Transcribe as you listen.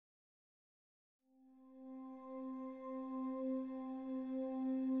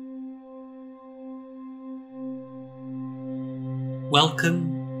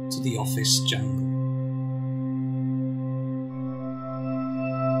Welcome to the office jungle.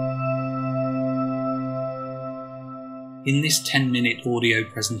 In this 10-minute audio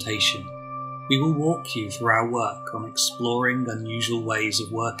presentation, we will walk you through our work on exploring unusual ways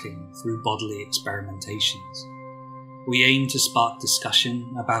of working through bodily experimentations. We aim to spark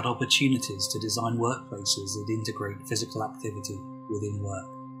discussion about opportunities to design workplaces that integrate physical activity within work.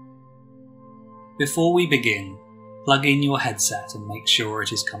 Before we begin, plug in your headset and make sure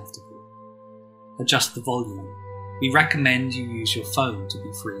it is comfortable. Adjust the volume. We recommend you use your phone to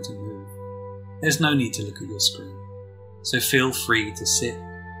be free to move. There's no need to look at your screen, so feel free to sit,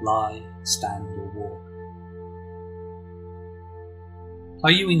 lie, stand or walk.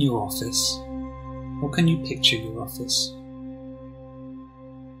 Are you in your office? Or can you picture your office?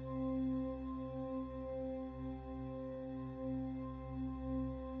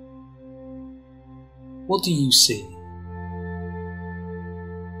 What do you see?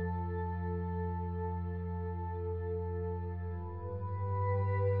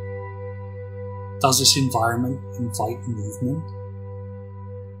 Does this environment invite movement?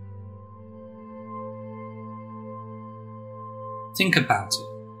 Think about it.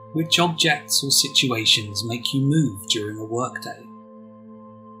 Which objects or situations make you move during a workday?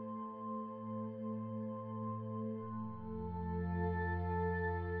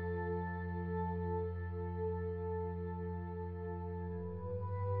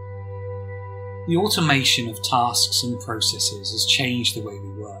 The automation of tasks and processes has changed the way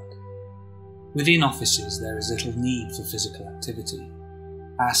we work. Within offices, there is little need for physical activity.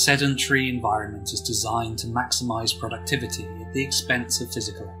 Our sedentary environment is designed to maximize productivity at the expense of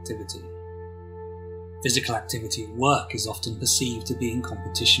physical activity. Physical activity at work is often perceived to be in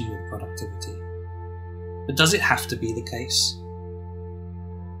competition with productivity. But does it have to be the case?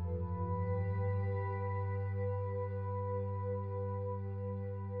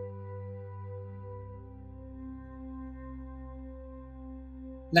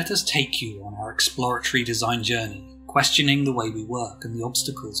 Let us take you on our exploratory design journey, questioning the way we work and the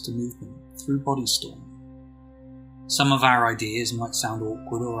obstacles to movement through body storming. Some of our ideas might sound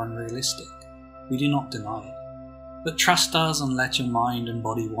awkward or unrealistic. We do not deny it. But trust us and let your mind and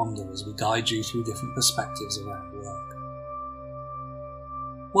body wander as we guide you through different perspectives around work.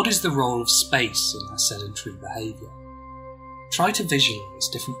 What is the role of space in our sedentary behaviour? Try to visualise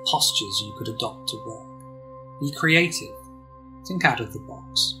different postures you could adopt to work. Be creative. Think out of the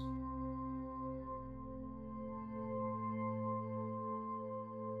box.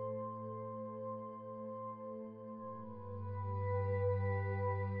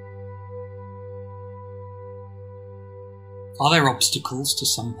 Are there obstacles to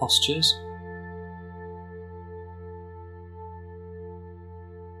some postures?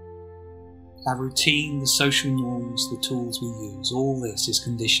 Our routine, the social norms, the tools we use, all this is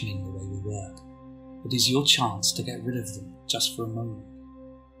conditioning the way we work. It is your chance to get rid of them just for a moment.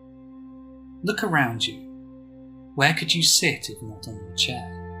 Look around you. Where could you sit if not on your chair?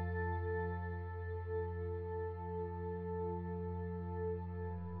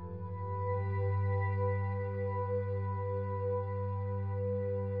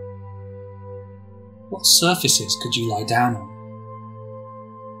 What surfaces could you lie down on?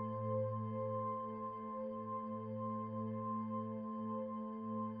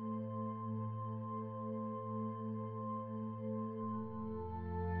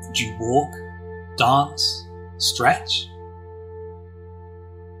 Could you walk, dance, stretch?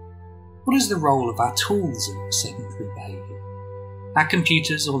 What is the role of our tools in our sedentary behaviour? Our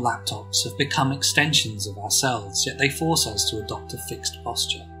computers or laptops have become extensions of ourselves, yet they force us to adopt a fixed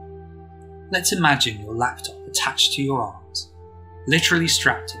posture. Let's imagine your laptop attached to your arms, literally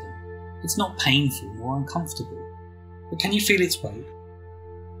strapped to them. It's not painful nor uncomfortable, but can you feel its weight?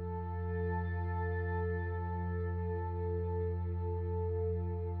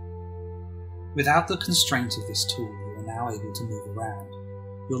 Without the constraint of this tool, you are now able to move around.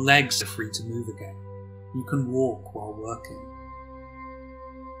 Your legs are free to move again. You can walk while working.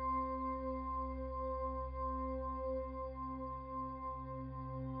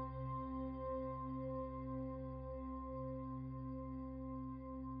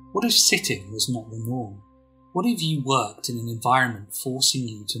 What if sitting was not the norm? What if you worked in an environment forcing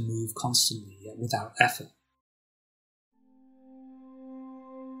you to move constantly yet without effort?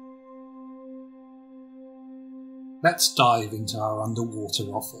 Let's dive into our underwater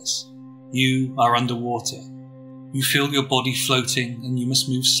office. You are underwater. You feel your body floating and you must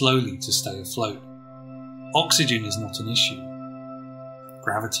move slowly to stay afloat. Oxygen is not an issue.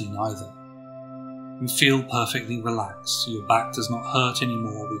 Gravity neither. You feel perfectly relaxed, your back does not hurt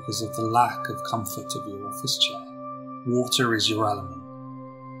anymore because of the lack of comfort of your office chair. water is your element.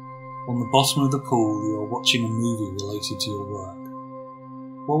 On the bottom of the pool, you are watching a movie related to your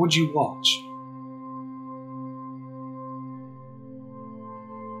work. What would you watch?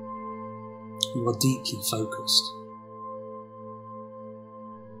 You are deeply focused.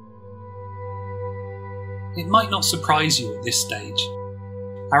 It might not surprise you at this stage.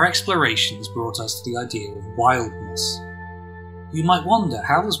 Our explorations brought us to the idea of wildness. You might wonder,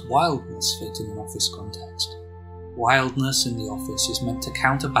 how does wildness fit in an office context? Wildness in the office is meant to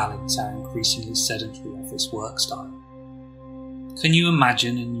counterbalance our increasingly sedentary office work style. Can you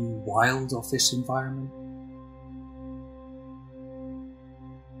imagine a new wild office environment?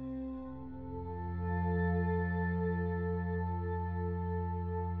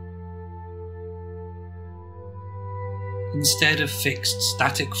 Instead of fixed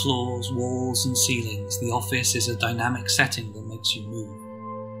static floors, walls and ceilings, the office is a dynamic setting that makes you move.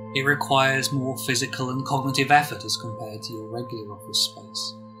 It requires more physical and cognitive effort as compared to your regular office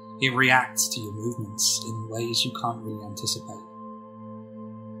space. It reacts to your movements in ways you can't really anticipate.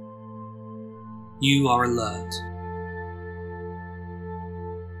 You are alert.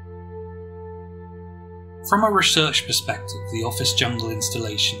 From a research perspective, the office jungle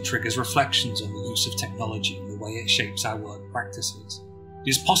installation triggers reflections on the use of technology and the way it shapes our work practices. It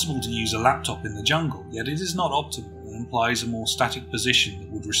is possible to use a laptop in the jungle, yet it is not optimal and implies a more static position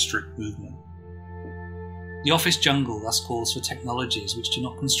that would restrict movement. The office jungle thus calls for technologies which do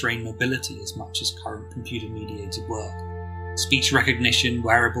not constrain mobility as much as current computer-mediated work. Speech recognition,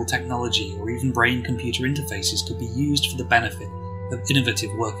 wearable technology, or even brain-computer interfaces could be used for the benefit of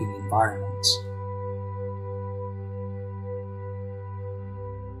innovative working environments.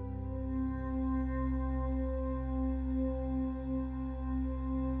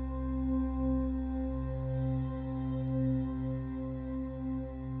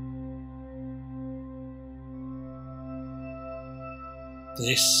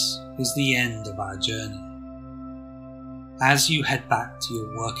 This is the end of our journey. As you head back to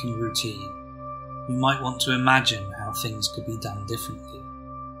your working routine, you might want to imagine how things could be done differently.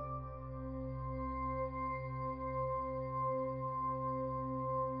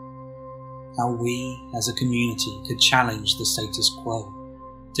 How we, as a community, could challenge the status quo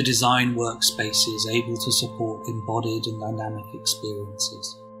to design workspaces able to support embodied and dynamic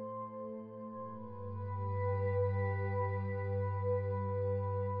experiences.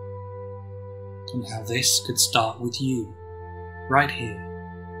 And how this could start with you, right here,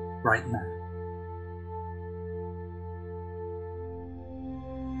 right now.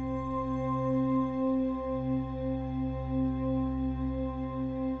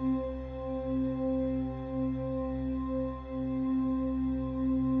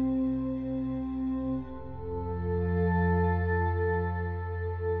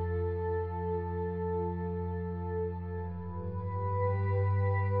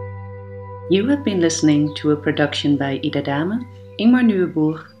 You have been listening to a production by Ida Damen, Ingmar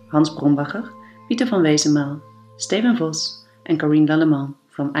Nieuweboer, Hans Brombacher, Pieter van Wesemael, Steven Vos and Carine Lallemand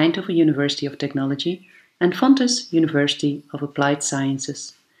from Eindhoven University of Technology and Fontys University of Applied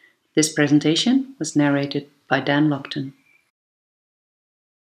Sciences. This presentation was narrated by Dan Lupton.